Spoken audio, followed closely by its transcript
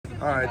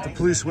All right, the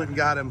police went and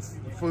got him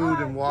food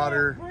and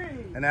water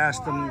and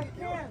asked him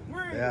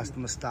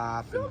to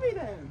stop.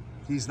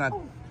 And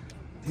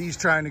he's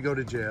trying to go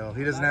to jail.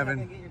 He doesn't have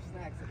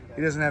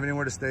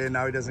anywhere to stay, and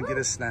now he doesn't get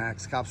his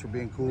snacks. Cops were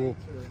being cool.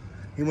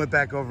 He went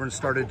back over and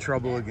started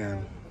trouble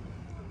again.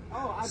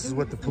 This is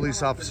what the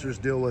police officers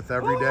deal with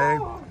every day.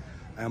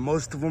 And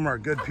most of them are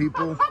good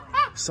people.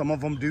 Some of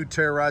them do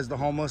terrorize the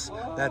homeless.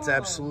 That's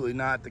absolutely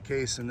not the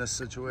case in this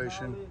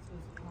situation.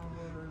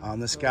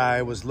 This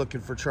guy was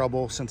looking for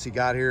trouble since he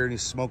got here, and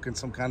he's smoking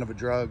some kind of a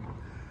drug.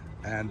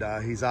 And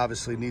he's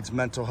obviously needs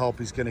mental help.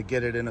 He's going to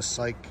get it in a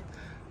psych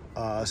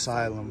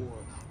asylum.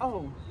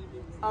 Oh,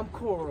 I'm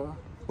Cora.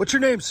 What's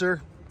your name,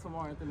 sir?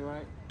 Tomorrow, Anthony,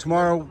 right?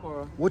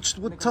 Tomorrow.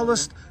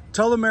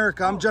 Tell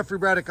America. I'm Jeffrey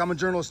BRADAC. I'm a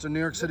journalist in New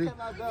York City.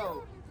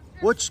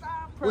 What's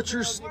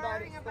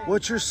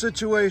your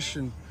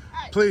situation?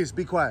 Please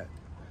be quiet.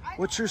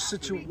 What's your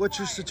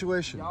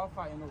situation? Y'all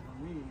fighting over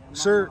me.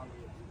 Sir,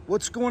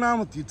 what's going on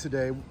with you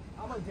today?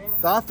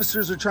 The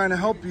officers are trying to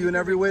help you in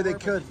every way they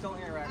could. Don't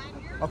interact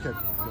with them. Okay.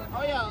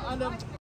 Oh yeah,